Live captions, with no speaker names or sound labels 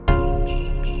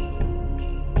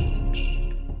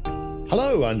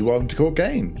Hello and welcome to Court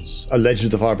Games, a Legend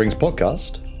of the Five Rings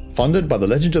podcast, funded by the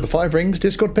Legend of the Five Rings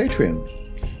Discord Patreon.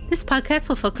 This podcast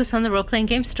will focus on the role-playing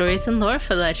game stories and lore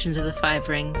for Legend of the Five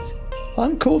Rings.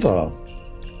 I'm Korvar.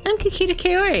 I'm Kikita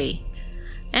Kaori.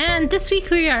 And this week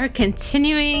we are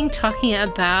continuing talking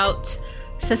about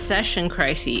succession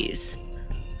crises.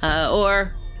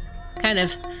 Or kind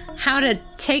of how to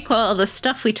take all the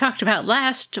stuff we talked about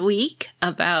last week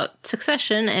about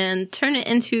succession and turn it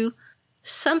into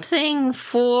something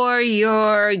for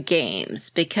your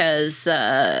games, because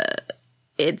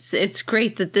it's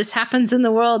great that this happens in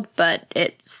the world, but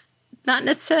it's not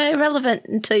necessarily relevant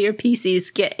until your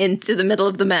PCs get into the middle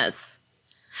of the mess.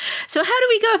 So how do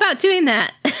we go about doing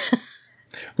that?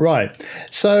 Right.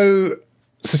 So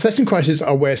succession crises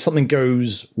are where something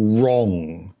goes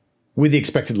wrong with the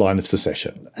expected line of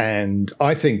succession. And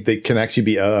I think that can actually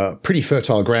be a pretty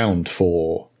fertile ground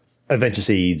for adventure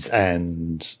seeds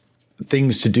and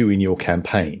things to do in your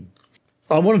campaign.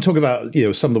 I want to talk about,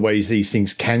 some of the ways these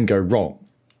things can go wrong.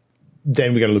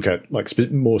 Then we're going to look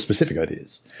at more specific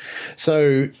ideas.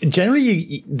 So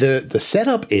generally, the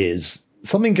setup is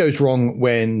something goes wrong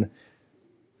when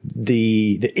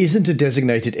there isn't a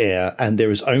designated heir and there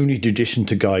is only tradition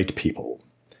to guide people.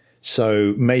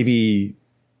 So maybe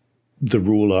the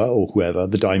ruler or whoever,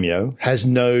 the daimyo, has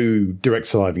no direct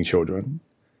surviving children.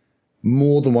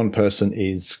 More than one person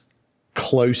is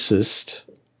closest,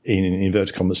 in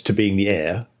inverted commas, to being the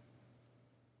heir,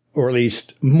 or at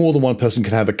least more than one person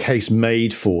can have a case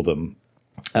made for them.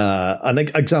 An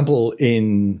example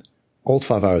in Old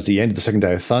 5 Hours, the end of the Second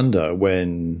Day of Thunder,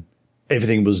 when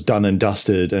everything was done and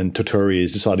dusted and Totori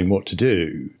is deciding what to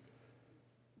do,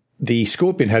 the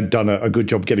Scorpion had done a good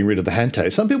job getting rid of the Hante.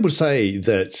 Some people say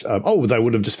that, they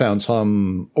would have just found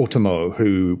some Otomo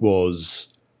who was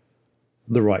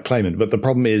the right claimant. But the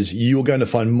problem is you're going to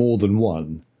find more than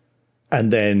one.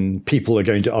 And then people are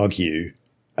going to argue.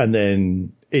 And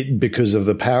then because of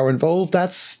the power involved,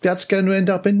 that's going to end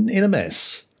up in a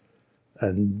mess.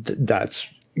 And that's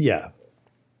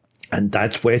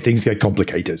where things get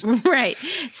complicated. Right.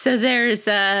 So there's,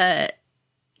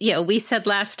 we said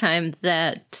last time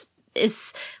that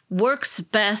it works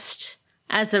best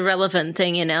as a relevant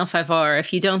thing in L5R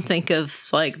if you don't think of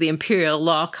like the imperial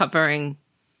law covering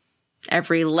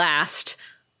every last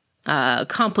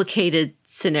complicated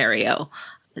scenario.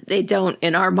 They don't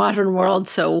in our modern world,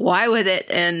 so why would it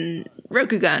in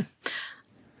Rokugan?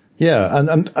 Yeah,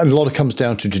 and a lot of it comes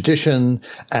down to tradition,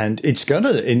 and it's going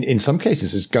to, in some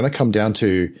cases, it's going to come down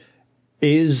to,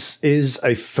 is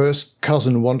a first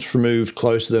cousin once removed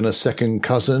closer than a second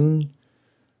cousin?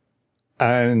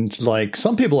 And like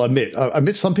some people admit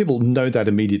some people know that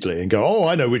immediately and go, oh,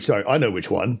 I know which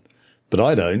one, but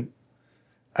I don't.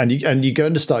 And you're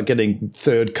going to start getting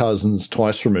third cousins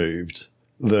twice removed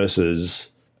versus,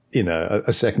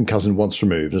 a second cousin once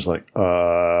removed. It's like,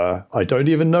 I don't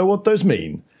even know what those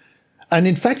mean. And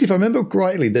in fact, if I remember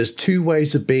rightly, there's two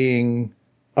ways of being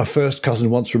a first cousin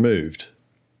once removed,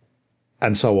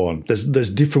 and so on. There's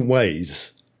different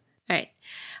ways. Right.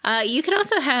 You can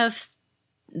also have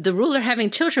the ruler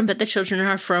having children, but the children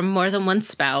are from more than one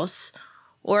spouse,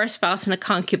 or a spouse and a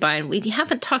concubine. We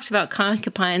haven't talked about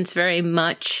concubines very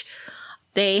much.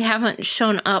 They haven't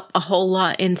shown up a whole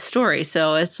lot in story,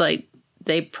 so it's like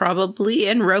they probably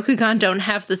in Rokugan don't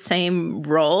have the same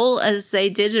role as they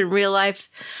did in real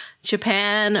life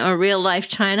Japan or real life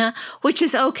China, which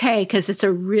is okay because it's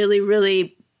a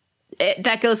really,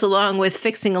 that goes along with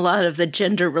fixing a lot of the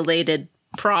gender-related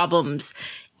problems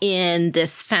in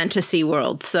this fantasy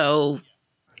world. So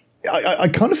I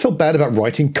kind of felt bad about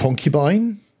writing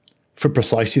concubine for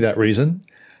precisely that reason.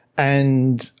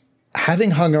 And having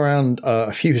hung around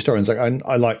a few historians,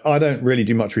 I don't really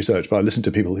do much research, but I listen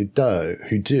to people who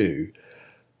do.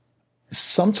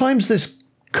 Sometimes this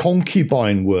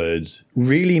concubine word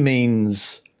really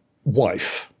means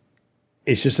wife.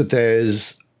 It's just that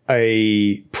there's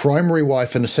a primary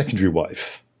wife and a secondary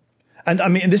wife. And I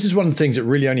mean, this is one of the things that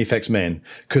really only affects men,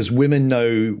 because women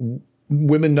know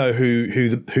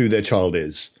who their child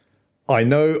is. I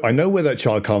know where that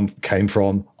child came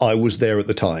from. I was there at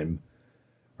the time,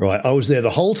 right? I was there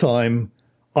the whole time.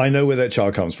 I know where that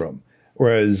child comes from.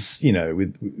 Whereas,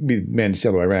 with men, it's the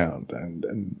other way around,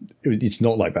 and it's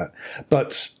not like that.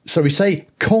 But so we say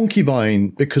concubine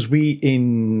because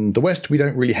in the West, we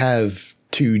don't really have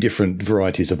two different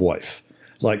varieties of wife.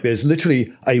 Like there's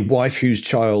literally a wife whose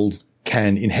child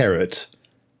can inherit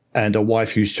and a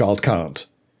wife whose child can't,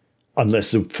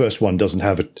 unless the first one doesn't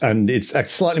have it. And it's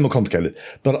slightly more complicated.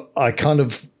 But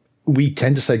we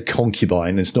tend to say concubine,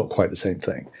 and it's not quite the same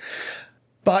thing.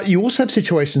 But you also have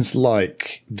situations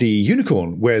like the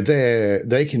unicorn where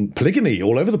they can polygamy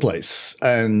all over the place.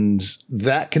 And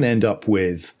that can end up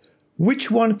with which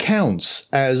one counts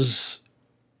as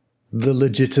the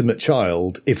legitimate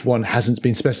child if one hasn't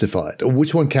been specified, or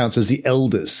which one counts as the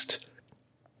eldest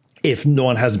if no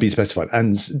one hasn't been specified.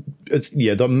 And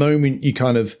the moment you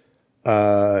kind of,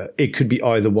 it could be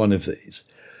either one of these.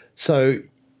 So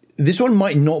this one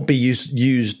might not be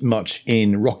used much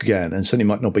in Rokugan, and certainly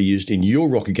might not be used in your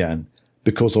Rokugan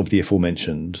because of the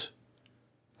aforementioned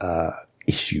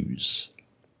issues.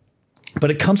 But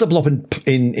it comes up a lot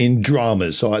in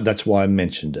dramas, so that's why I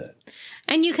mentioned it.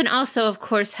 And you can also, of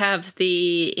course, have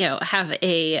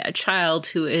a child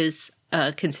who is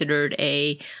considered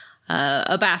a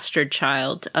bastard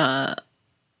child,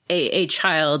 a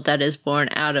child that is born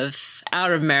out of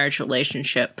marriage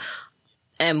relationship,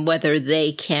 and whether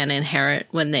they can inherit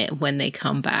when they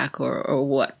come back, or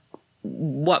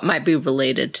what might be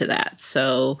related to that.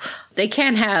 So they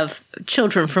can have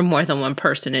children from more than one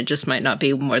person. It just might not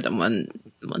be more than one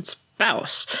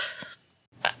spouse.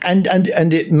 And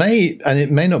it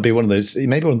may not be one of those. It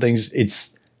may be one of the things.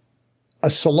 It's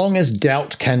so long as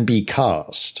doubt can be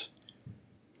cast,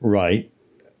 right?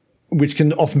 Which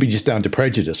can often be just down to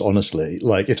prejudice. Honestly,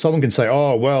 like if someone can say,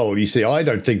 "Oh, well, you see, I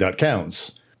don't think that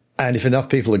counts," and if enough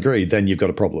people agree, then you've got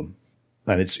a problem.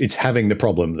 And it's having the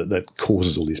problem that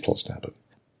causes all these plots to happen.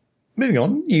 Moving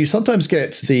on, you sometimes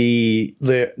get the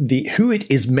who it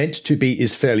is meant to be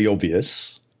is fairly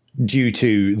obvious, due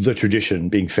to the tradition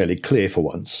being fairly clear for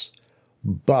once.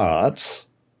 But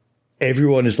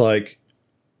everyone is like,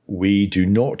 we do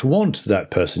not want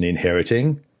that person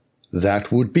inheriting.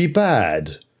 That would be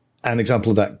bad. An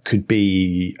example of that could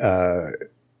be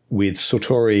with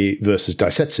Sotori versus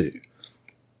Daisetsu.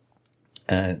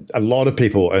 And a lot of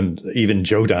people, and even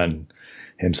Jodan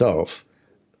himself,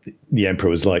 the emperor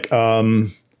was like,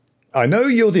 I know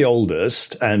you're the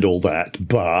oldest and all that,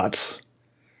 but...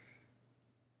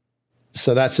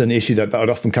 So that's an issue that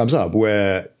often comes up,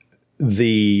 where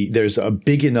there's a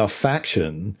big enough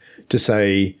faction to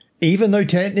say, even though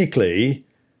technically,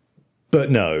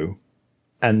 but no,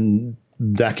 and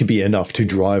that could be enough to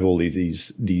drive all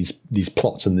these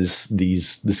plots and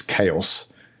this chaos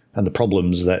and the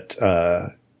problems that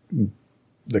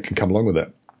can come along with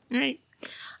it. Right.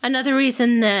 Another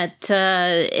reason that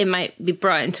it might be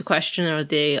brought into question, or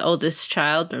the oldest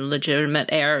child or legitimate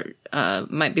heir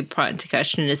might be brought into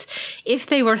question, is if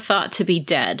they were thought to be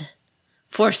dead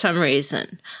for some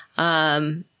reason,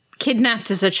 kidnapped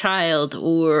as a child,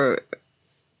 or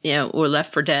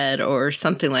left for dead, or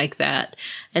something like that,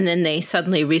 and then they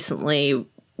suddenly recently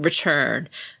return.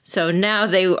 So now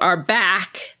they are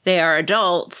back, they are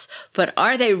adults, but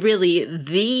are they really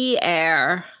the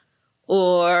heir?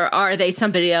 Or are they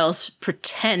somebody else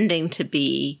pretending to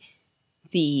be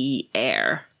the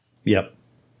heir? Yep.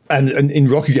 And in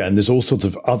Rokugan, there's all sorts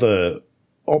of other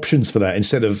options for that.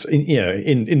 Instead of,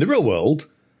 in the real world,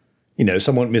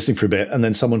 someone went missing for a bit and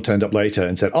then someone turned up later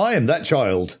and said, I am that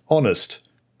child, honest.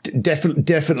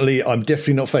 Definitely, I'm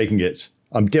definitely not faking it.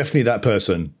 I'm definitely that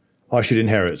person. I should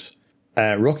inherit.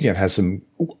 Rokugan has some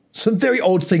very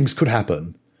odd things could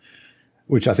happen,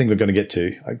 which I think we're going to get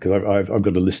to, because I've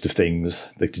got a list of things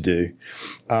to do.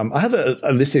 I have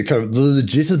a list here, kind of the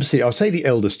legitimacy, I'll say the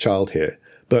eldest child here,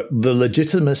 but the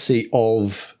legitimacy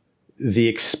of the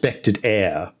expected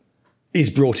heir is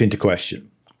brought into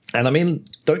question. And I mean,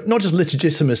 not just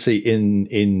legitimacy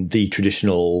in the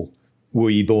traditional, were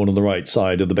you born on the right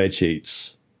side of the bed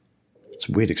sheets? It's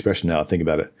a weird expression now I think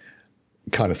about it,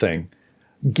 kind of thing.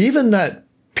 Given that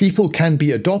people can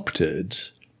be adopted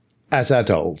as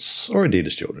adults, or indeed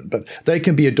as children, but they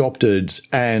can be adopted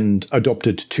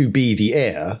to be the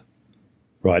heir,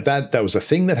 right? That was a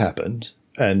thing that happened,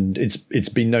 and it's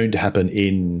been known to happen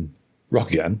in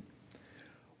Rokugan.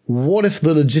 What if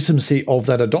the legitimacy of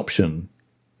that adoption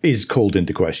is called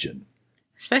into question?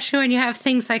 Especially when you have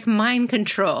things like mind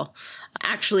control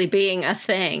actually being a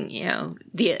thing,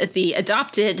 the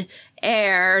adopted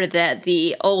heir that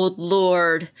the old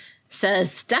lord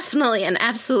says definitely and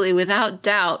absolutely without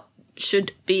doubt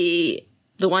should be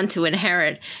the one to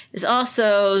inherit is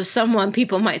also someone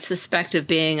people might suspect of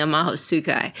being a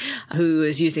Mahoutsukai who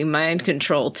is using mind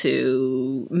control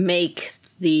to make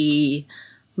the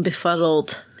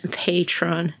befuddled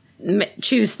patron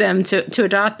choose them to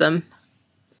adopt them.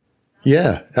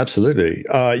 Yeah, absolutely.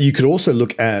 You could also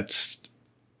look at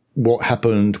what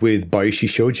happened with Baishi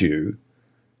Shoju,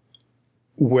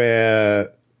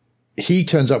 where he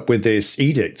turns up with this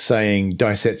edict saying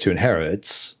Daisetsu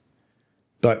inherits,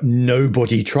 but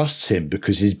nobody trusts him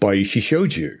because he's Baishi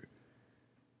Shoju.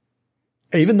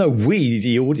 even though we,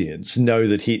 the audience, know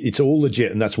that it's all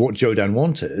legit and that's what Jodan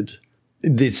wanted,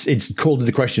 it's called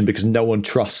into question because no one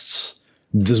trusts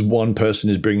this one person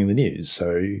is bringing the news.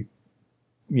 So,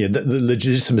 the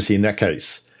legitimacy in that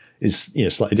case is,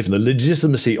 slightly different. The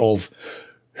legitimacy of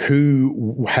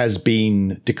who has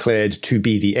been declared to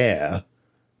be the heir,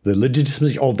 the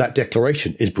legitimacy of that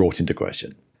declaration is brought into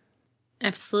question.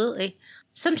 Absolutely.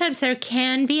 Sometimes there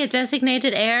can be a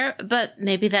designated heir, but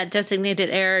maybe that designated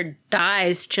heir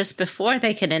dies just before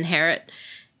they can inherit,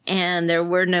 and there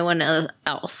were no one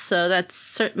else. So that's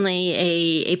certainly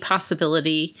a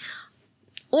possibility.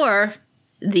 Or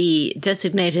the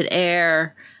designated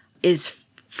heir is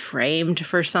framed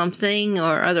for something,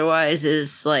 or otherwise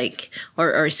is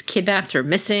or is kidnapped or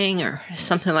missing or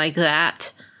something like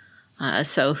that.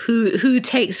 So who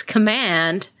takes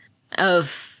command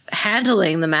of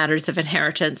handling the matters of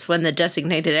inheritance when the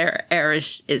designated heir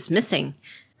is missing?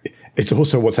 It's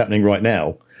also what's happening right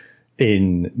now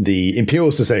in the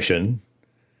Imperial Succession,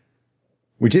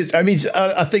 which is, I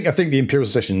think the Imperial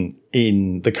Succession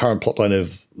in the current plotline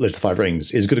of Legend of the Five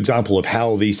Rings is a good example of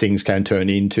how these things can turn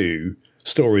into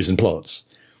stories and plots,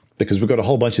 because we've got a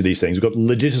whole bunch of these things. We've got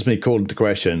legitimacy called into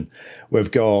question.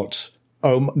 We've got,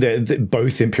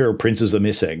 both Imperial princes are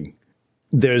missing.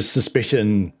 There's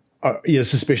suspicion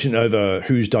over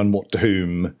who's done what to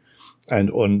whom, and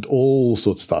all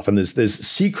sorts of stuff. And there's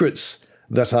secrets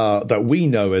that we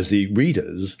know as the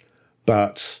readers,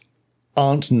 but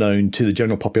aren't known to the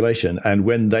general population. And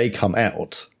when they come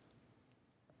out,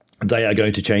 they are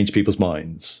going to change people's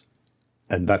minds.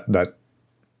 And that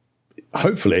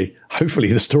hopefully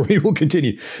the story will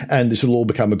continue, and this will all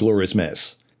become a glorious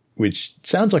mess, which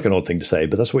sounds like an odd thing to say,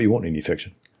 but that's what you want in your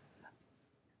fiction.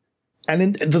 And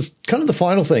in the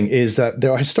final thing is that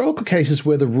there are historical cases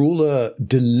where the ruler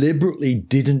deliberately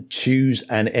didn't choose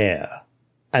an heir.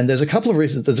 And there's a couple of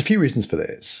reasons. There's a few reasons for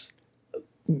this.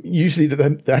 Usually,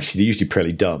 they're usually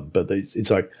pretty dumb, but it's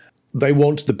like they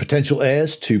want the potential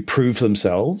heirs to prove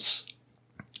themselves.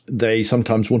 They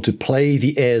sometimes want to play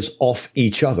the heirs off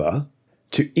each other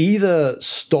to either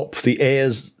stop the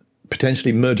heirs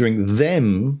potentially murdering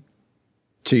them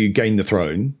to gain the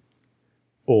throne,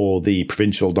 or the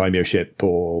provincial daimyoship,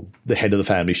 or the head of the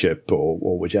family ship,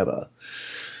 or whichever,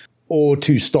 or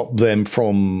to stop them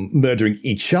from murdering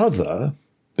each other,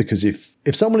 because if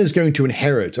someone is going to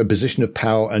inherit a position of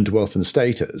power and wealth and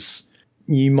status,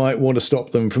 you might want to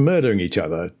stop them from murdering each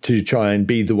other to try and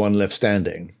be the one left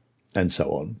standing, and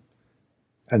so on.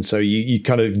 And so you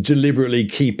kind of deliberately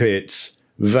keep it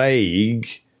vague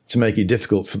to make it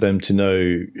difficult for them to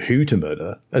know who to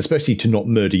murder, especially to not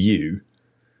murder you.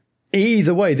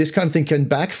 Either way, this kind of thing can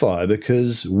backfire,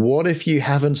 because what if you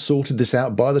haven't sorted this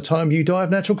out by the time you die of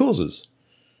natural causes?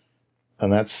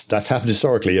 And that's happened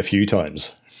historically a few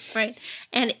times. Right.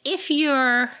 And if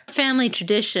your family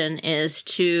tradition is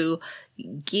to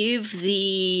give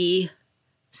the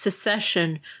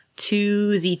succession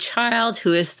to the child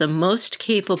who is the most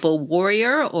capable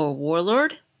warrior or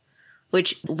warlord,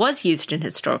 which was used in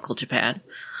historical Japan,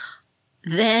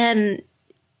 and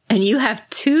you have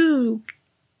two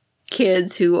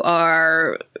kids who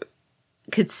are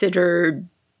considered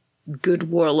good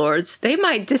warlords, they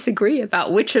might disagree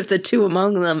about which of the two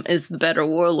among them is the better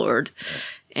warlord,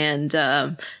 and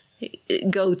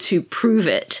go to prove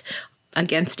it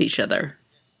against each other.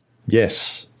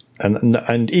 Yes.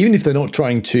 And even if they're not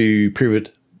trying to prove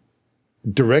it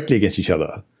directly against each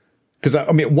other, because,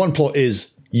 one plot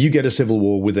is you get a civil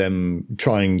war with them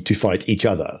trying to fight each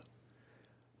other,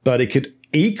 but it could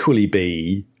equally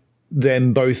be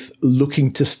them both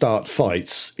looking to start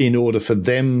fights in order for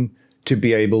them to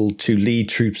be able to lead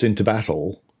troops into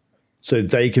battle so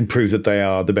they can prove that they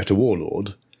are the better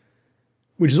warlord,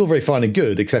 which is all very fine and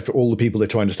good, except for all the people they're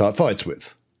trying to start fights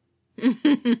with.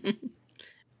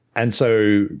 And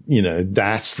so,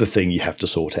 that's the thing you have to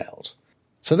sort out.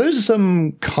 So those are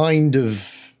some kind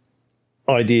of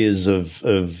ideas of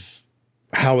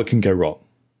how it can go wrong.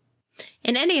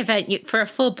 In any event, for a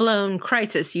full-blown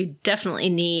crisis, you definitely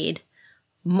need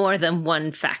more than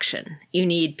one faction. You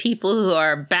need people who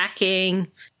are backing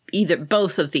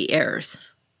both of the heirs.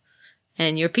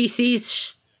 And your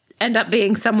PCs end up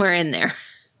being somewhere in there.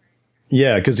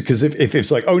 Yeah, because if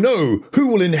it's like, oh no, who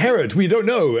will inherit? We don't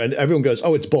know. And everyone goes,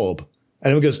 oh, it's Bob.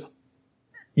 And everyone goes,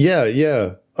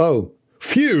 yeah. Oh,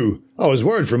 phew. I was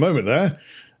worried for a moment there.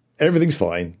 Everything's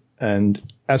fine. And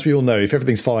as we all know, if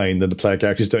everything's fine, then the player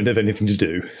characters don't have anything to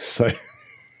do. So,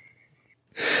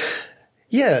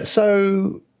 yeah,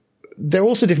 so there are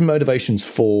also different motivations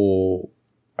for,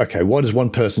 okay, why does one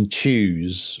person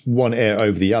choose one heir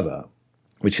over the other,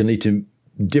 which can lead to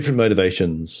different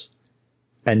motivations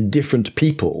and different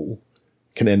people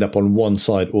can end up on one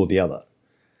side or the other.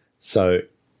 So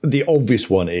the obvious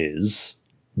one is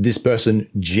this person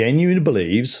genuinely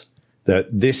believes that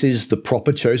this is the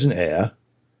proper chosen heir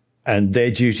and their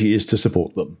duty is to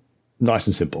support them. Nice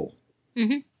and simple.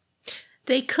 Mm-hmm.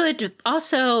 They could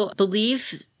also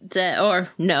believe that, or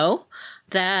know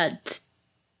that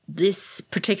this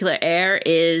particular heir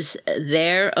is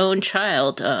their own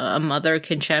child. A mother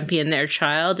can champion their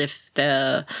child if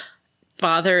the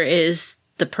father is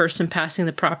the person passing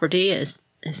the property,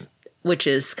 which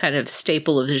is kind of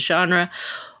staple of the genre.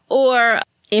 Or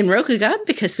in Rokugan,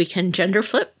 because we can gender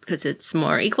flip, because it's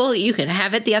more equal, you can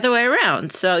have it the other way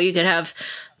around. So you could have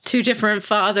two different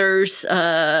fathers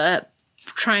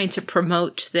trying to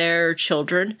promote their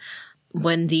children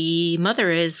when the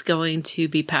mother is going to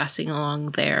be passing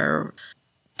along their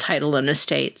title and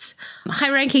estates.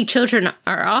 High-ranking children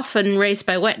are often raised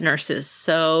by wet nurses,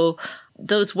 so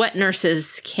those wet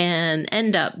nurses can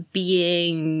end up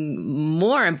being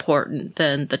more important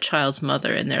than the child's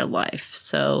mother in their life.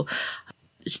 So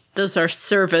those are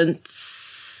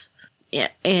servants.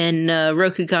 In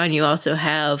Rokugan, you also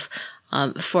have,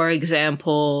 for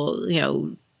example,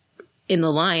 in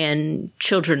The Lion,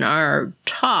 children are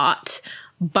taught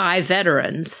by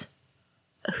veterans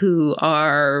who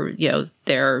are,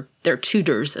 they're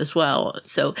tutors as well.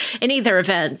 So in either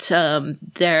event,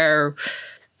 the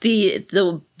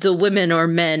women or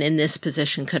men in this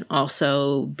position can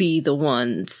also be the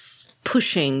ones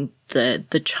pushing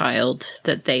the child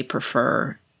that they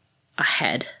prefer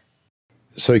ahead.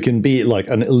 So it can be like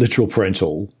a literal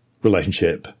parental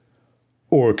relationship,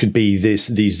 or it could be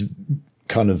these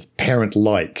kind of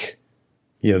parent-like,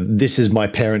 this is my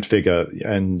parent figure,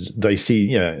 and they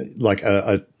see, like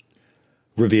a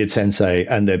revered sensei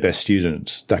and their best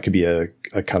student. That could be a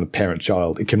kind of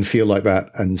parent-child. It can feel like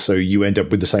that, and so you end up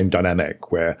with the same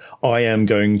dynamic where I am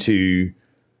going to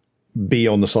be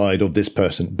on the side of this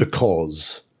person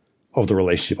because of the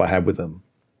relationship I have with them.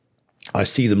 I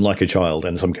see them like a child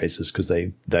in some cases because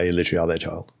they literally are their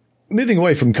child. Moving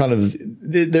away from kind of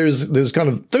those are kind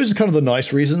of the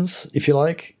nice reasons, if you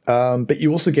like, but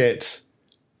you also get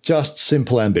just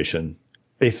simple ambition.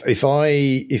 If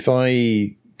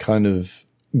I kind of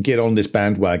get on this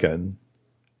bandwagon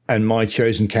and my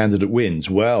chosen candidate wins,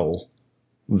 well,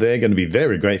 they're going to be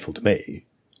very grateful to me.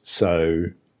 So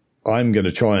I'm going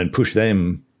to try and push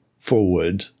them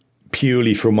forward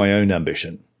purely from my own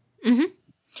ambition. Mm-hmm.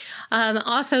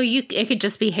 Also, it could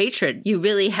just be hatred. You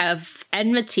really have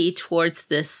enmity towards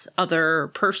this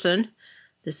other person,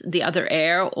 the other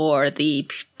heir, or the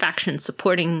faction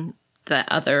supporting the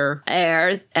other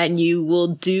heir, and you will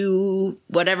do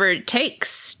whatever it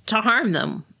takes to harm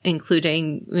them,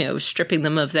 including, stripping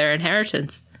them of their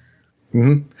inheritance.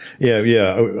 Mm-hmm.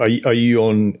 Yeah. Are you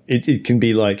on? It can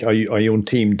be like, are you on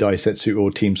Team Daisetsu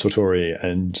or Team Satori?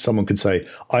 And someone could say,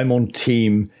 I'm on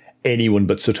Team anyone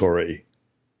but Satori.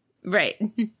 Right.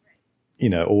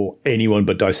 Or anyone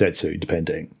but Daisetsu,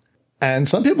 depending. And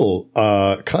some people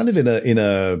are kind of in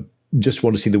a just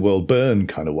want to see the world burn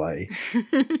kind of way.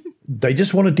 They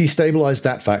just want to destabilize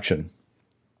that faction.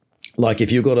 Like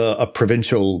if you've got a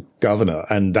provincial governor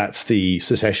and that's the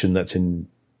secession that's in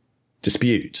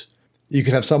dispute, you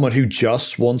could have someone who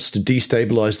just wants to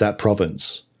destabilize that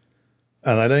province.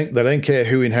 And they don't care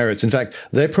who inherits. In fact,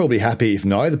 they're probably happy if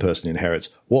neither person inherits.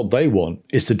 What they want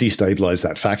is to destabilize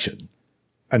that faction.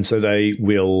 And so they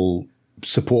will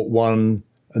support one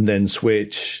and then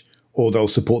switch, or they'll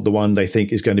support the one they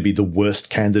think is going to be the worst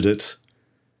candidate.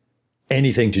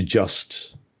 Anything to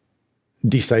just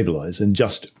destabilize and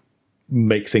just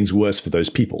make things worse for those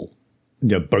people.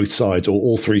 Both sides, or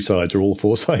all three sides, or all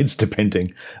four sides,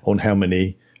 depending on how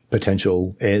many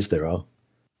potential heirs there are.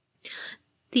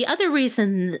 The other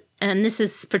reason, and this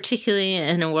is particularly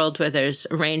in a world where there's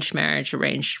arranged marriage,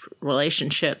 arranged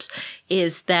relationships,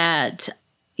 is that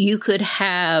you could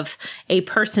have a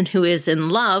person who is in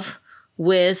love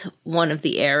with one of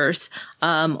the heirs,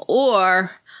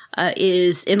 or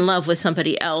is in love with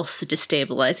somebody else,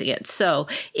 destabilizing it. So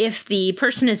if the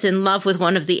person is in love with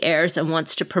one of the heirs and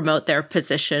wants to promote their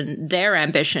position, their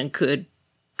ambition could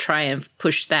try and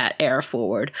push that heir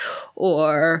forward.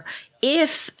 Or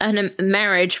if a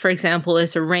marriage, for example,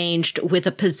 is arranged with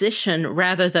a position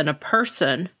rather than a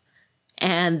person,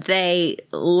 and they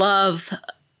love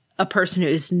a person who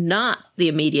is not the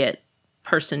immediate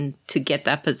person to get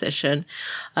that position,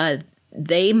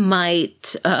 they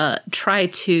might try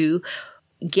to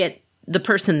get the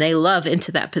person they love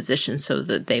into that position so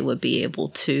that they would be able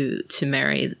to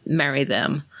marry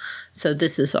them. So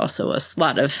this is also a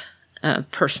lot of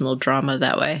personal drama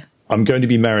that way. I'm going to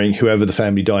be marrying whoever the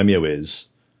family daimyo is.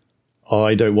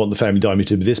 I don't want the family daimyo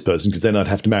to be this person because then I'd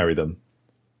have to marry them.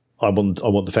 I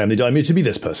want the family daimyo to be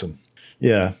this person.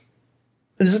 Yeah.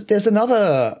 There's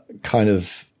another kind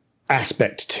of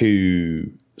aspect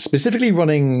to specifically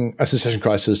running a Succession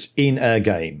Crisis in a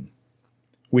game,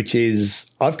 which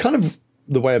is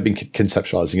the way I've been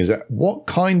conceptualizing is that what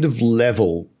kind of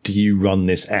level do you run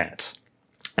this at?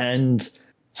 And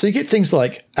so you get things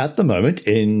like, at the moment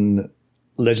in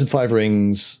Legend of 5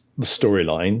 Rings, the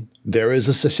storyline, there is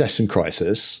a Succession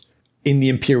Crisis in the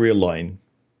Imperial line,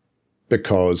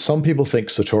 because some people think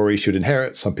Satori should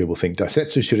inherit, some people think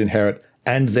Daisetsu should inherit,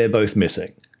 and they're both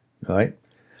missing, right?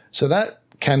 So that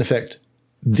can affect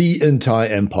the entire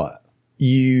empire.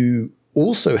 You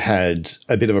also had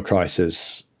a bit of a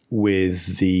crisis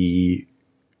with the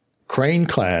Crane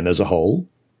clan as a whole,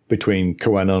 between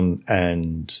Koanon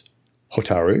and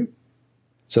Hotaru.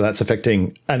 So that's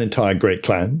affecting an entire great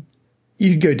clan.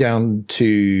 You could go down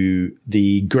to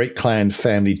the great clan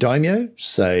family daimyo,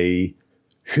 say,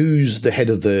 who's the head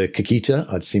of the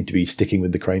Kakita? I'd seem to be sticking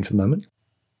with the Crane for the moment.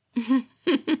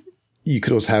 You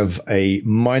could also have a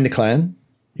minor clan.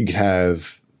 You could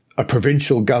have a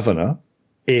provincial governor.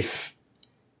 It's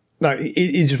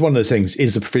just one of those things.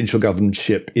 Is the provincial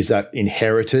governorship, is that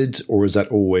inherited or is that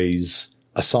always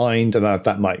assigned? And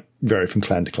that might vary from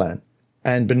clan to clan.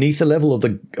 And beneath the level of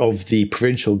the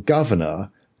provincial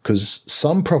governor, because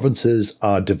some provinces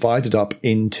are divided up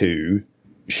into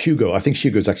Shugo. I think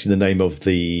Shugo is actually the name of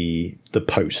the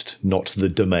post, not the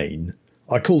domain.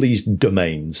 I call these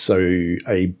domains. So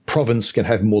a province can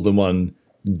have more than one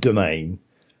domain.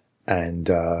 And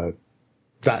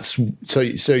that's so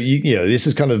you know, this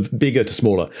is kind of bigger to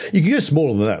smaller. You can go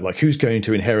smaller than that. Like, who's going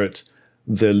to inherit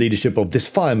the leadership of this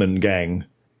fireman gang?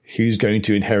 Who's going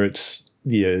to inherit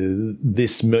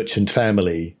this merchant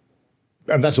family?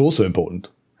 And that's also important,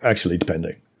 actually,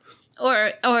 depending.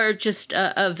 Or just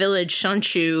a village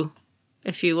shanshu,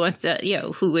 if you want that,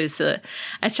 who is a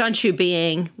shanshu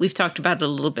being, we've talked about it a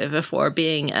little bit before,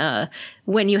 being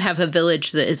when you have a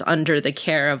village that is under the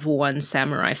care of one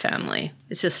samurai family.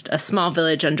 It's just a small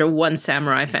village under one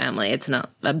samurai family. It's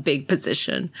not a big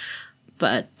position,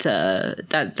 but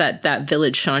that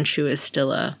village shanshu is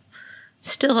still a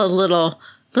little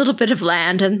bit of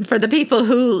land, and for the people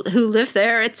who live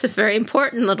there, it's a very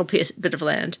important little bit of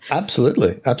land.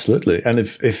 Absolutely. And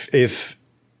if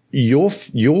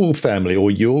your family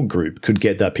or your group could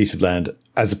get that piece of land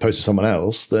as opposed to someone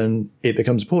else, then it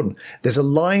becomes important. There's a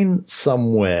line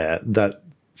somewhere that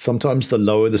sometimes the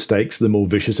lower the stakes, the more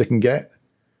vicious it can get.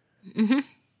 Mm-hmm.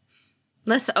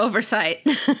 Less oversight.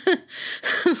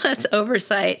 Less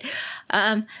oversight.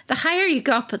 The higher you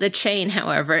go up the chain,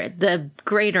 however, the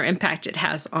greater impact it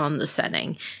has on the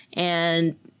setting.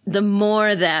 And the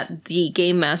more that the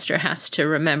game master has to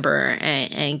remember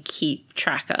and keep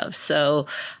track of. So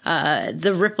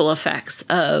the ripple effects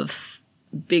of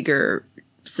bigger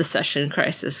Succession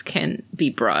Crisis can be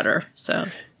broader. So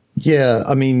yeah,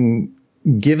 I mean,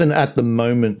 given at the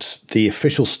moment the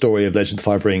official story of Legend of the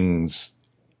Five Rings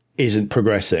isn't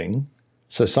progressing,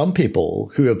 so some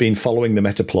people who have been following the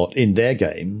meta plot in their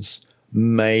games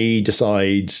may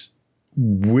decide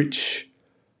which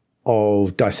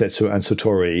of Daisetsu and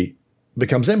Satori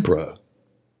becomes emperor,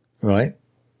 right?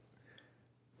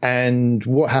 And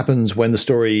what happens when the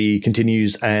story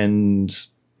continues and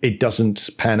it doesn't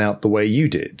pan out the way you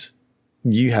did?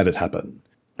 You had it happen.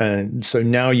 And so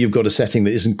now you've got a setting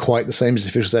that isn't quite the same as the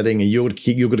official setting, and you're got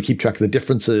to keep track of the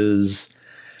differences.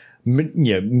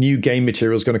 New game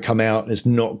material is going to come out and it's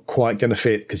not quite going to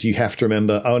fit because you have to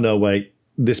remember, oh no, wait,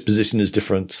 this position is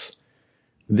different.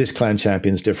 This clan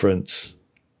champion's different.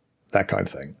 That kind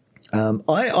of thing.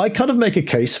 I kind of make a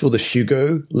case for the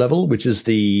Shugo level, which is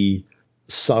the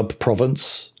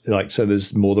sub-province. So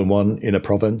there's more than one in a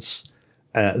province.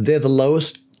 They're the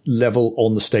lowest level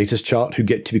on the status chart who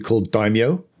get to be called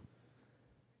daimyo.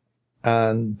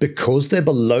 And because they're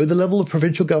below the level of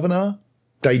provincial governor,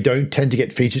 they don't tend to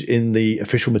get featured in the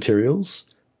official materials.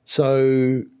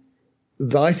 So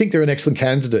I think they're an excellent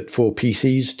candidate for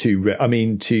PCs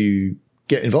to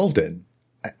get involved in.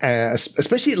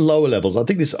 Especially at lower levels. I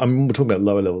think we're talking about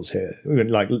lower levels here,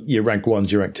 like your rank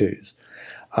ones, your rank twos.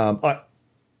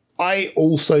 I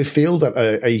also feel that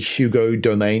a Shugo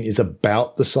domain is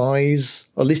about the size,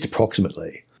 at least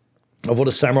approximately, of what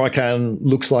a samurai clan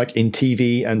looks like in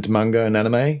TV and manga and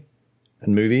anime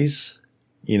and movies.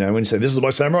 When you say, this is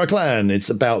my samurai clan, it's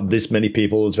about this many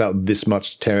people, it's about this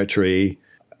much territory.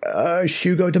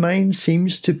 Shugo domain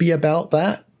seems to be about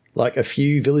that. Like a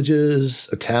few villages,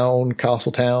 a town,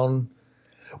 castle town,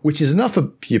 which is enough for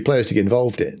your players to get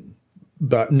involved in,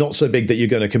 but not so big that you're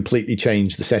going to completely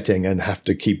change the setting and have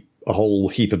to keep a whole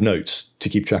heap of notes to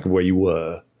keep track of where you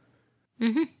were.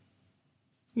 Mm-hmm.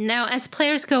 Now, as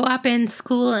players go up in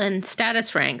school and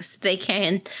status ranks, they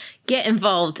can get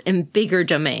involved in bigger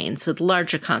domains with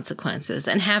larger consequences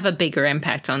and have a bigger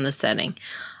impact on the setting.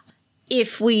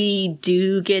 If we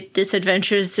do get this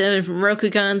Adventures in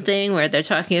Rokugan thing where they're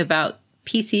talking about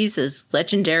PCs as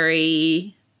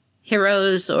legendary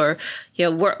heroes, or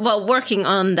working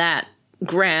on that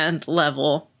grand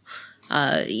level,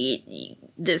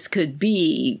 this could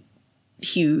be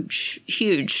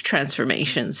huge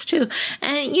transformations too.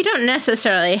 And you don't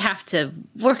necessarily have to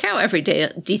work out every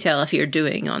detail if you're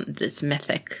doing on this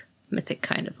mythic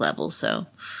kind of level. So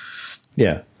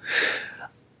yeah.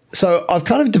 So I've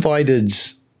kind of divided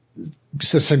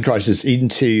Succession Crisis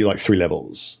into like 3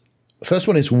 levels. The first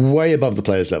one is way above the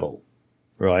player's level,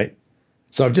 right?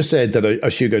 So I've just said that a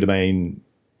Shugo domain,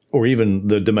 or even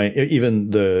the domain,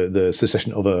 even the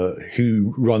secession of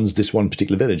who runs this one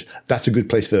particular village, that's a good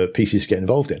place for PCs to get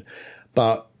involved in.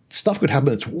 But stuff could happen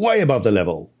that's way above the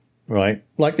level, right?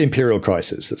 Like the Imperial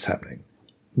Crisis that's happening.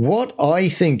 What I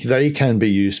think they can be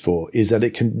used for is that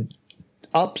it can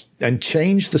up and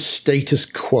change the status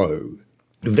quo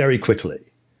very quickly.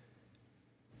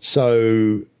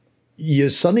 So you're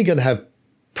suddenly going to have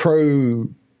pro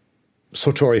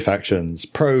Sotori factions,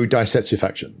 pro Daisetsu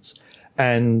factions,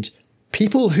 and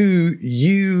people who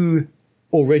you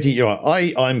already,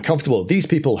 I'm comfortable. These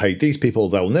people hate these people.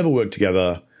 They'll never work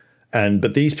together.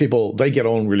 But these people, they get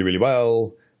on really, really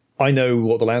well. I know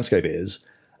what the landscape is,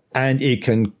 and it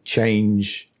can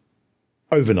change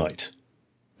overnight,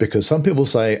 because some people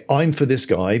say, I'm for this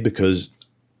guy because,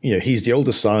 he's the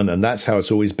oldest son and that's how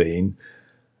it's always been.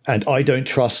 And I don't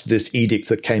trust this edict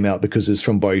that came out because it's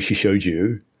from Boichi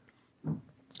Shoju.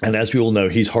 And as we all know,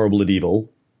 he's horrible and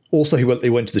evil. Also, he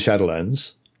went to the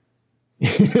Shadowlands.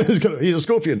 He's a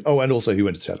Scorpion. Oh, and also he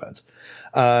went to the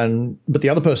Shadowlands. But the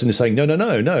other person is saying,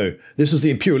 no. This was the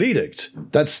Imperial Edict.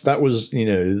 That was,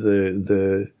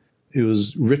 it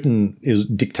was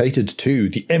dictated to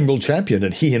the Emerald Champion,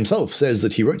 and he himself says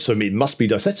that he wrote, so it must be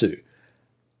Daisetsu.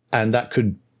 And that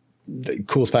could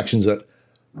cause factions that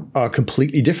are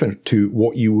completely different to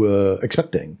what you were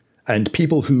expecting. And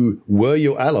people who were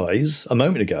your allies a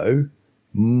moment ago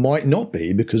might not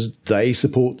be, because they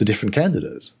support the different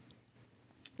candidates.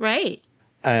 Right.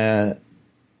 So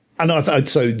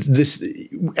this,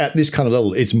 at this kind of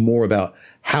level, it's more about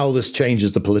how this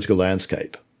changes the political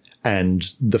landscape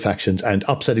and the factions and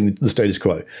upsetting the status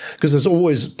quo. Because there's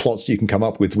always plots you can come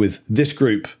up with this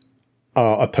group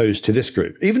are opposed to this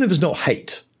group. Even if it's not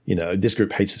hate, this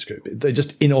group hates this group. They're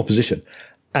just in opposition.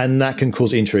 And that can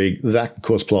cause intrigue, that can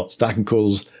cause plots, that can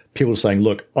cause people saying,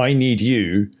 look, I need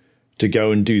you to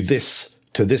go and do this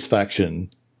to this faction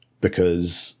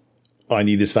because I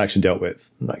need this faction dealt with.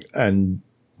 And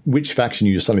which faction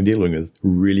you're suddenly dealing with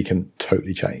really can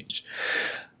totally change.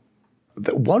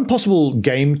 One possible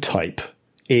game type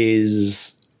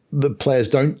is the players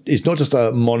it's not just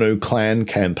a mono clan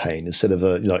campaign instead of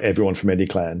everyone from any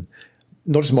clan.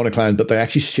 Not just mono clan, but they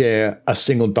actually share a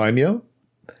single daimyo.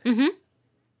 Mm-hmm.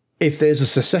 If there's a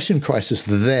secession crisis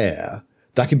there,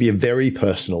 that can be a very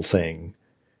personal thing.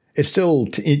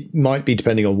 It might be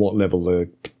depending on what level the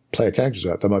player characters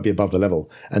are at. They might be above the level.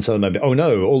 And so they might be, oh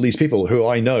no, all these people who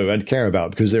I know and care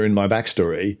about because they're in my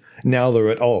backstory, now they're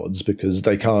at odds because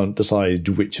they can't decide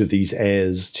which of these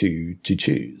heirs to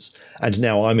choose. And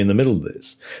now I'm in the middle of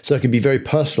this. So it can be very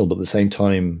personal, but at the same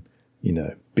time,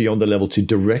 beyond the level to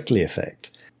directly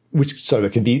affect, so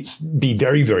it can be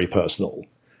very, very personal.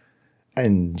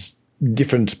 And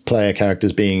different player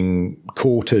characters being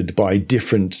courted by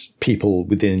different people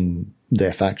within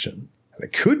their faction. And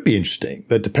it could be interesting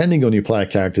that depending on your player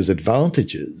character's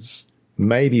advantages,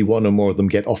 maybe one or more of them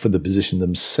get offered the position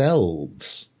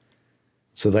themselves.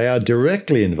 So they are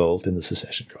directly involved in the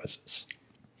secession crisis.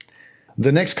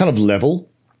 The next kind of level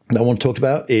that I want to talk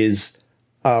about is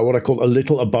what I call a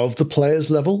little above the player's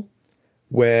level,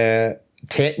 where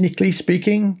technically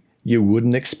speaking, you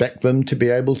wouldn't expect them to be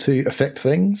able to affect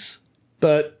things,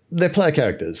 but they're player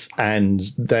characters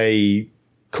and they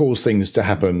cause things to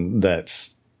happen that,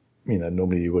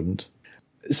 normally you wouldn't.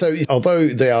 So although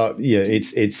they are,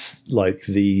 it's like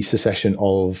the secession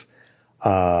of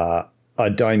a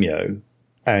daimyo,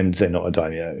 and they're not a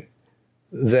daimyo.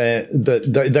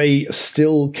 But they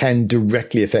still can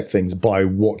directly affect things by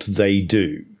what they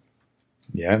do.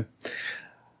 Yeah.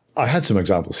 I had some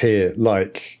examples here,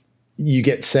 like you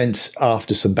get sent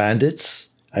after some bandits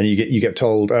and you get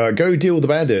told, go deal with the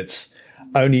bandits.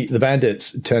 Only the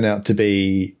bandits turn out to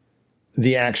be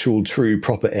the actual true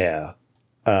proper heir.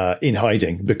 in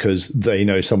hiding because they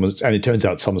know someone's, and it turns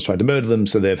out someone's trying to murder them,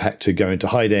 so they've had to go into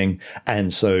hiding.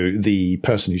 And so the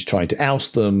person who's trying to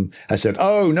oust them has said,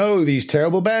 "Oh no, these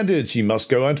terrible bandits, you must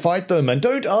go and fight them, and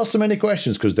don't ask them any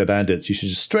questions because they're bandits. You should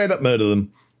just straight up murder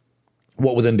them."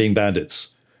 What with them being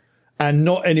bandits and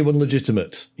not anyone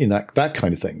legitimate in that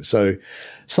kind of thing. So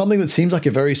something that seems like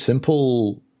a very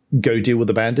simple go deal with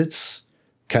the bandits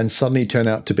can suddenly turn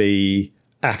out to be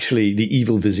actually the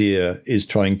evil vizier is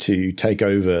trying to take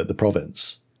over the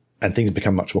province, and things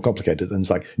become much more complicated. And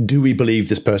it's like, do we believe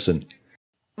this person?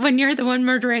 When you're the one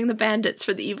murdering the bandits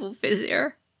for the evil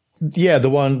vizier. Yeah, the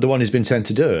one who's been sent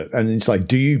to do it. And it's like,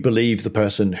 do you believe the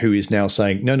person who is now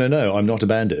saying, no, I'm not a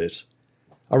bandit?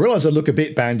 I realize I look a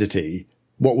bit bandity,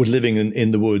 what with living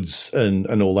in the woods and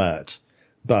all that,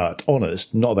 but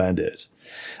honest, not a bandit.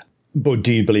 But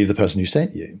do you believe the person who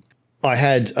sent you? I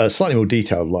had a slightly more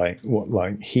detailed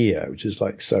line here, which is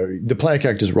like, so the player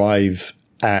characters arrive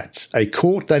at a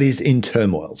court that is in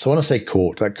turmoil. So when I say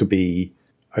court, that could be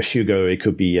a shugo, it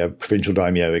could be a provincial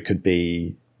daimyo, it could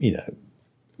be,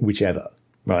 whichever,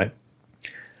 right?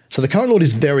 So the current lord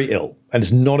is very ill and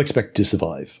is not expected to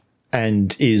survive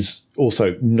and is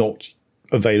also not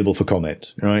available for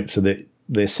comment, right? So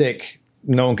they're sick,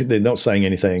 they're not saying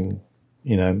anything,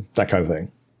 that kind of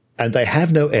thing. And they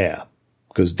have no heir,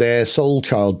 because their sole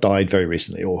child died very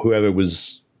recently, or whoever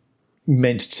was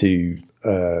meant to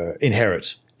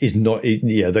inherit is not,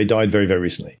 they died very, very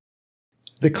recently.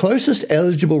 The closest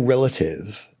eligible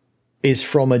relative is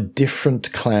from a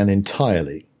different clan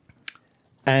entirely.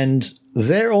 And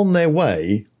they're on their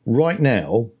way right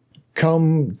now,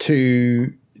 come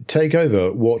to take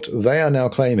over what they are now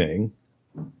claiming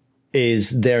is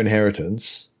their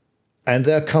inheritance, and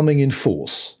they're coming in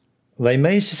force. They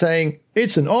may be saying,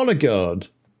 it's an honor guard,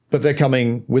 but they're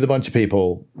coming with a bunch of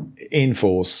people in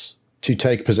force to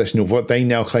take possession of what they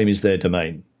now claim is their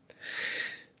domain.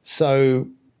 So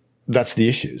that's the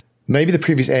issue. Maybe the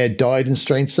previous heir died in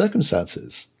strange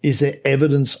circumstances. Is there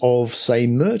evidence of, say,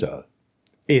 murder?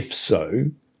 If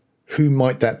so, who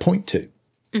might that point to?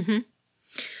 Mm-hmm.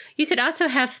 You could also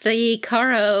have the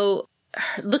Karo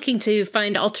looking to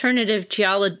find alternative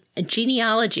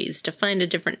genealogies to find a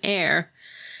different heir.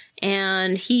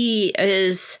 And he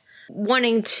is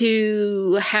wanting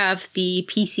to have the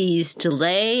PCs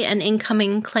delay an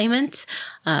incoming claimant.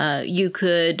 You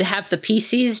could have the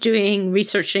PCs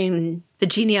researching the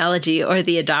genealogy or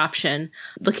the adoption,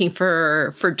 looking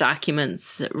for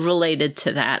documents related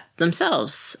to that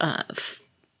themselves,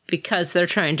 because they're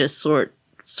trying to sort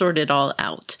it all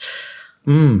out.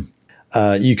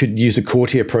 You could use a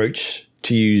courtier approach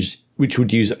which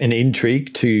would use an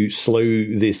intrigue to slow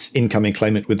this incoming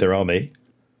claimant with their army.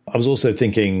 I was also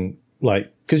thinking,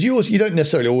 because you don't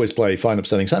necessarily always play Fine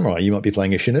Upstanding Samurai. You might be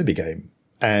playing a shinobi game,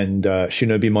 and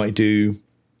shinobi might do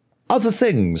other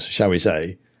things, shall we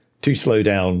say, to slow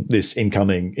down this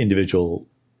incoming individual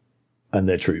and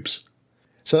their troops.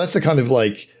 So that's the kind of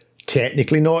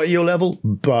technically not at your level,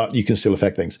 but you can still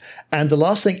affect things. And the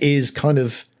last thing is kind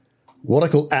of what I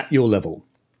call at your level,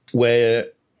 where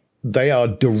they are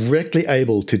directly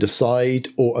able to decide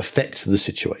or affect the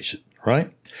situation,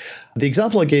 right? The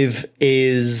example I give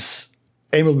is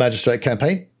Emerald Magistrate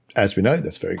campaign. As we know,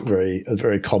 that's a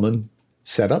very common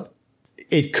setup.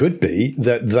 It could be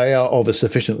that they are of a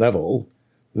sufficient level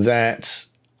that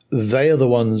they are the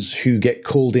ones who get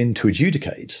called in to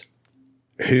adjudicate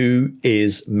who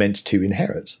is meant to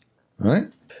inherit, right?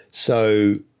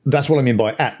 So that's what I mean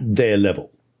by at their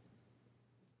level.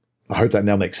 I hope that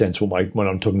now makes sense when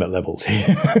I'm talking about levels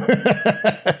here.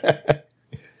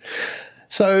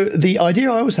 So the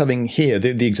idea I was having here,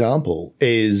 the example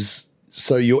is,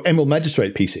 so your Emerald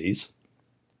Magistrate PCs,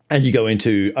 and you go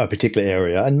into a particular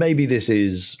area, and maybe this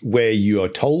is where you are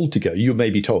told to go. You may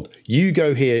be told, you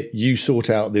go here, you sort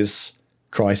out this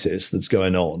crisis that's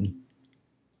going on.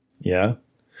 Yeah.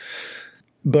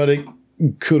 But it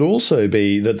could also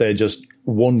be that they're just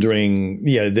wandering,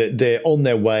 they're on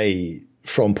their way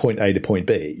from point A to point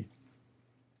B.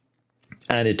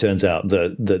 And it turns out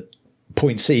that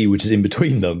point C, which is in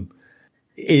between them,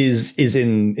 is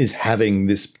having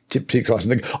this particular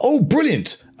crisis. And they go, oh,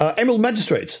 brilliant. Emerald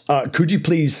Magistrates, could you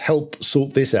please help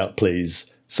sort this out,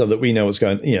 please, so that we know what's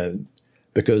going,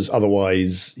 because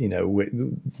otherwise,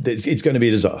 it's going to be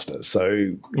a disaster.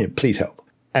 So, please help.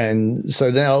 And so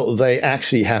now they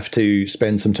actually have to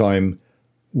spend some time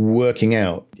working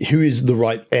out who is the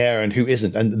right heir and who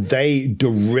isn't. And they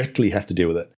directly have to deal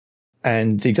with it.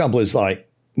 And the example is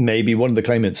maybe one of the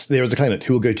claimants, there is a claimant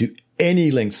who will go to any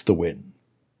lengths to win,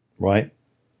 right?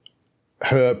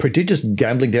 Her prodigious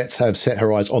gambling debts have set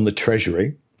her eyes on the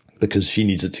treasury because she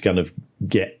needs it to kind of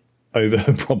get over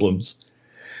her problems.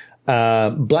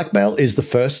 Blackmail is the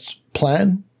first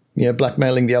plan.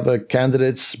 Blackmailing the other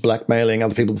candidates, blackmailing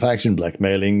other people in the faction,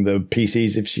 blackmailing the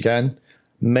PCs if she can.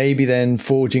 Maybe then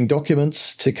forging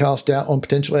documents to cast doubt on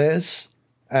potential heirs.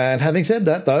 And having said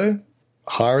that, though,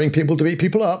 hiring people to beat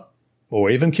people up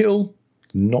or even kill,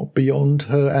 not beyond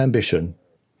her ambition.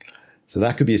 So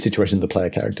that could be a situation the player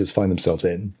characters find themselves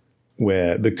in,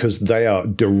 where because they are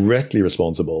directly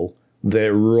responsible,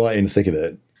 they're right in the thick of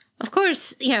it. Of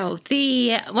course,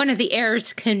 the one of the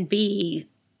heirs can be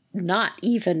not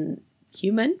even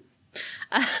human.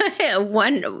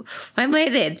 One way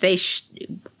they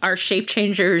are shape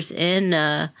changers in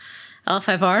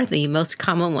L5R. The most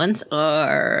common ones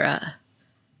are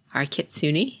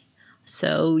kitsune.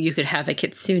 So you could have a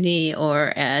kitsune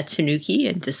or a tanuki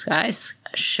in disguise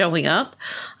showing up.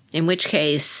 In which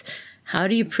case, how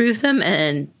do you prove them?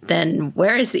 And then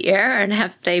where is the heir? And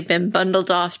have they been bundled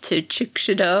off to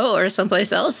Chukchido or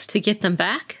someplace else to get them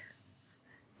back?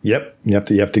 Yep, you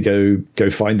have to go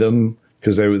find them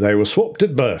because they were swapped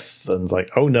at birth, and it's like,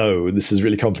 oh no, this is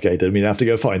really complicated. We have to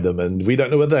go find them, and we don't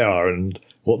know where they are and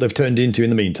what they've turned into in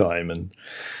the meantime. And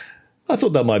I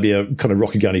thought that might be a kind of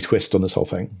Rokugani twist on this whole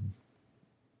thing.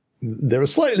 There are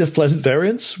slightly less pleasant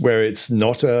variants where it's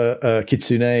not a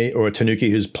kitsune or a tanuki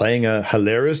who's playing a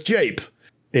hilarious jape.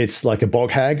 It's like a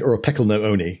bog hag or a Peckle no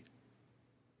Oni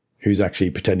who's actually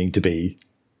pretending to be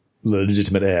the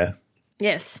legitimate heir.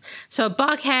 Yes. So a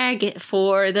bog hag,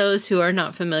 for those who are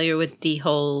not familiar with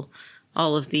all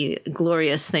of the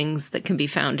glorious things that can be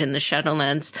found in the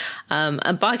Shadowlands,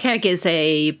 a bog hag is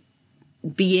a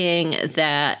being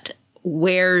that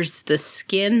wears the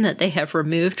skin that they have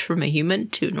removed from a human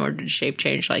in order to shape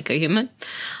change like a human.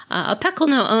 A Peckle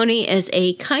no Oni is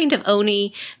a kind of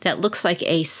Oni that looks like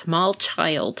a small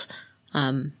child,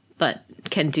 but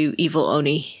can do evil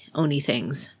Oni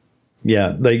things.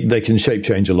 Yeah, they can shape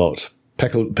change a lot.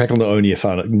 Peckle no Oni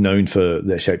are known for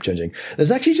their shape changing.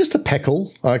 There's actually just a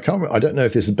Peckle. I don't know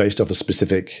if this is based off a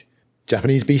specific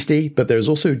Japanese beastie, but there's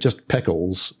also just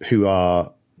Peckles who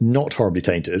are not horribly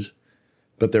tainted,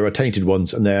 but there are tainted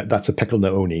ones, and that's a Peckle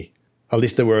no Oni. At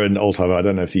least there were in Old 5. I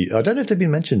don't know if they've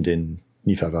been mentioned in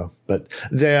New 5. But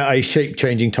they're a shape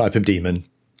changing type of demon,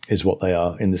 is what they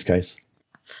are in this case.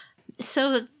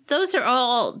 So those are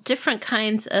all different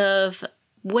kinds of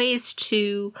ways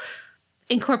to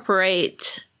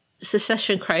incorporate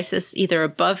Secession Crisis either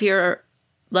above your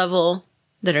level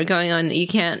that are going on that you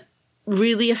can't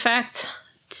really affect,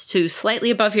 to slightly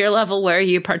above your level where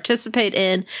you participate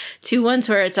in, to ones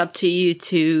where it's up to you,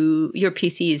 to your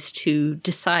PCs to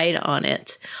decide on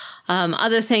it.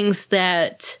 Other things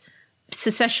that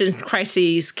Secession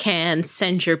Crises can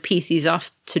send your PCs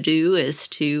off to do is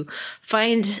to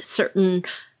find certain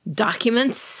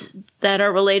documents that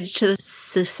are related to the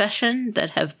secession that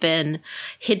have been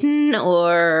hidden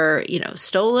or,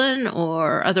 stolen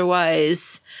or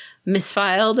otherwise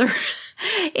misfiled, or,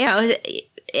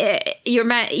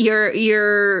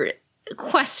 your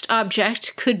quest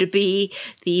object could be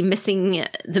the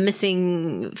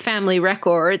missing family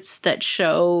records that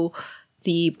show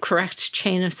the correct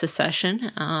chain of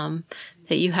secession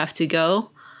that you have to go.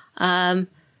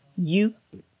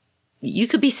 You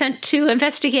could be sent to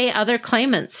investigate other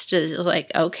claimants. Just like,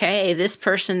 okay, this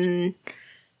person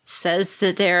says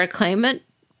that they're a claimant,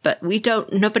 but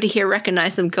nobody here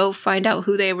recognizes them. Go find out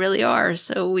who they really are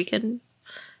so we can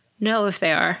know if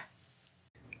they are.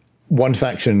 One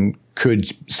faction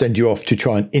could send you off to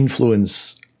try and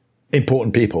influence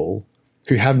important people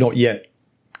who have not yet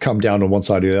come down on one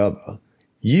side or the other.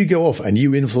 You go off and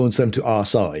you influence them to our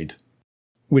side,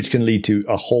 which can lead to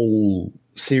a whole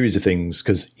series of things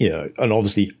because, and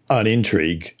obviously an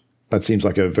intrigue. That seems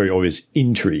like a very obvious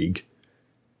intrigue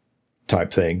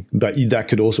type thing. But that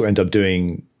could also end up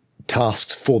doing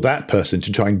tasks for that person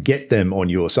to try and get them on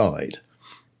your side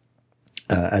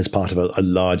as part of a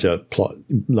larger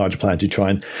plan to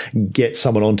try and get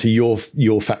someone onto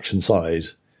your faction side.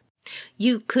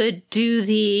 You could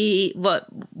do what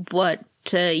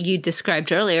you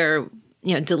described earlier,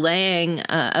 delaying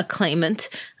a claimant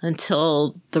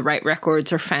until the right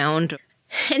records are found,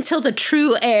 until the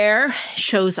true heir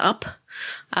shows up.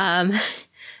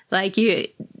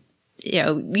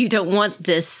 You don't want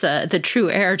the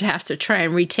true heir to have to try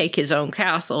and retake his own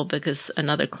castle because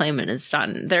another claimant is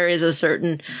done. There is a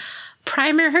certain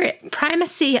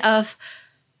primacy of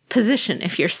position.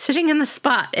 If you're sitting in the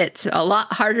spot, it's a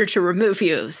lot harder to remove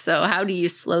you. So how do you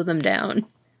slow them down?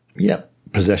 Yeah,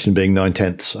 possession being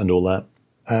 9/10 and all that.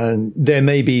 And there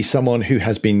may be someone who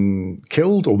has been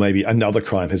killed, or maybe another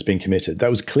crime has been committed. That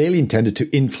was clearly intended to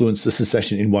influence the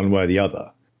secession in one way or the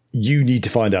other. You need to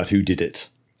find out who did it.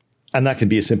 And that can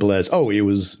be as simple as, oh, it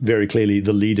was very clearly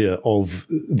the leader of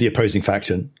the opposing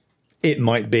faction. It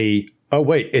might be, oh,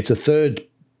 wait, it's a third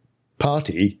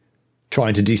party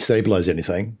trying to destabilize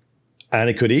anything. And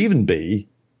it could even be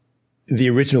the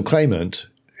original claimant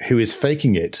who is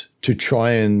faking it to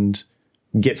try and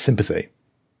get sympathy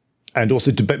and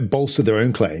also to bolster their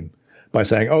own claim by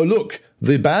saying, oh, look,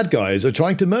 the bad guys are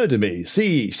trying to murder me.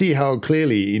 See how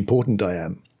clearly important I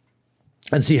am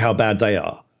and see how bad they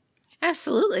are.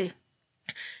 Absolutely.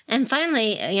 And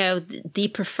finally, the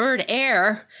preferred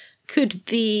heir could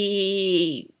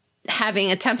be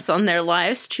having attempts on their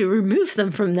lives to remove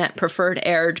them from that preferred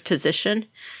heir position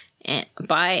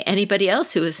by anybody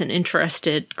else who is an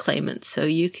interested claimant. So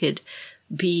you could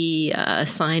be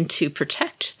assigned to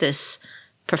protect this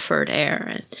preferred heir.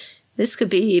 And this could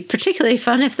be particularly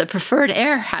fun if the preferred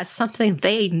heir has something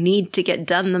they need to get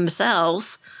done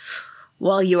themselves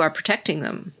while you are protecting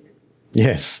them.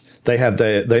 Yes,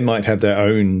 they might have their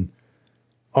own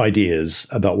ideas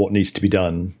about what needs to be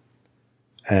done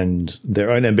and their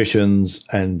own ambitions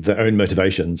and their own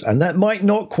motivations. And that might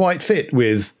not quite fit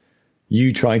with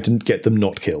you trying to get them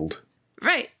not killed.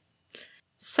 Right.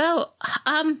 So,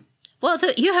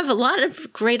 you have a lot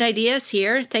of great ideas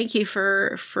here. Thank you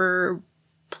for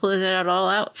pulling it all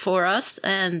out for us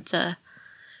and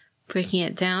breaking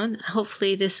it down.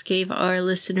 Hopefully this gave our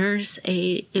listeners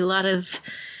a lot of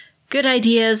good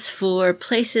ideas for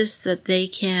places that they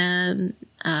can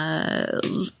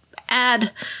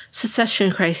add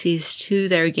secession crises to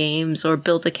their games or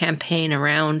build a campaign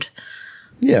around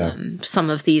some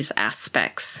of these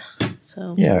aspects.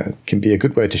 So it can be a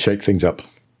good way to shake things up.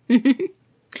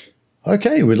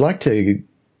 Okay, we'd like to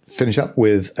finish up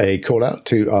with a call out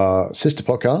to our sister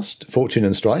podcast, Fortune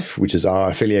and Strife, which is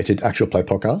our affiliated actual play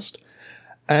podcast,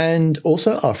 and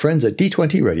also our friends at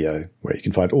D20 Radio, where you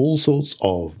can find all sorts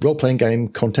of role-playing game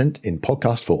content in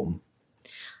podcast form.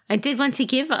 I did want to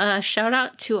give a shout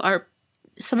out to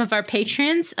some of our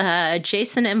patrons,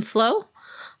 Jason M. Flo,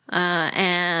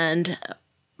 and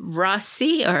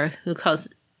Rossi, or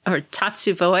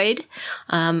Tatsu Void.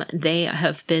 They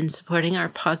have been supporting our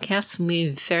podcast, and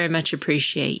we very much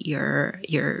appreciate your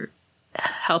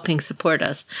helping support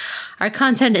us. Our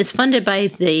content is funded by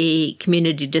the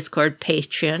Community Discord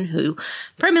Patreon, who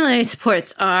primarily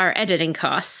supports our editing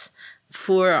costs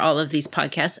for all of these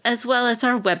podcasts, as well as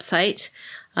our website,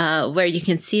 where you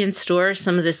can see and store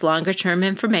some of this longer-term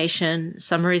information,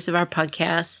 summaries of our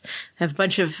podcasts, have a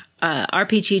bunch of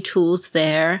RPG tools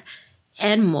there,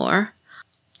 and more.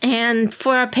 And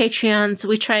for our Patreons,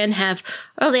 we try and have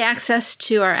early access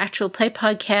to our actual play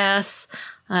podcasts,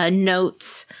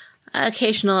 notes,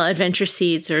 occasional adventure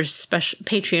seeds or special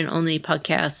Patreon-only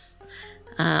podcasts,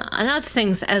 and other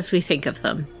things as we think of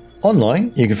them.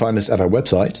 Online, you can find us at our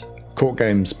website,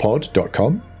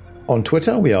 courtgamespod.com. On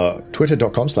Twitter, we are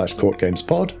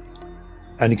twitter.com/courtgamespod.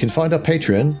 And you can find our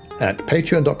Patreon at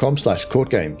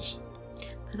patreon.com/courtgames.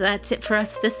 That's it for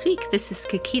us this week. This is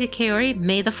Kakita Kaori.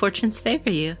 May the fortunes favor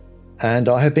you. And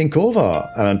I have been Korvar.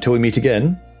 And until we meet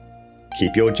again,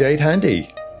 keep your jade handy.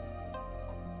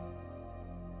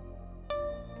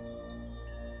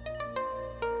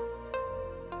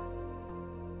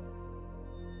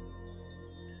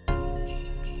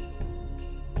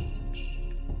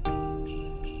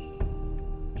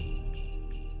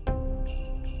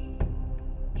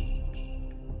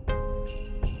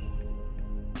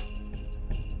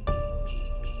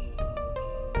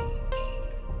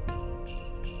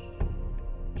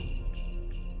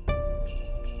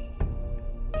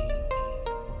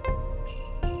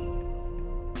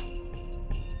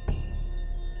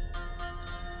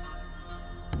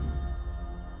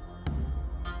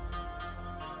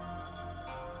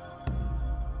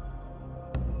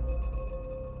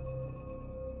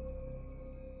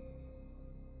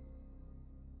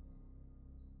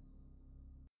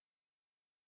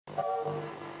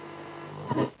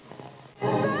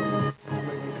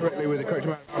 Correctly with the correct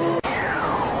amount.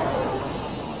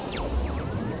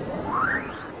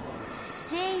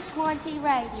 D20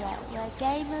 Radio, where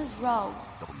gamers roll.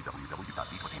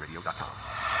 www.d20radio.com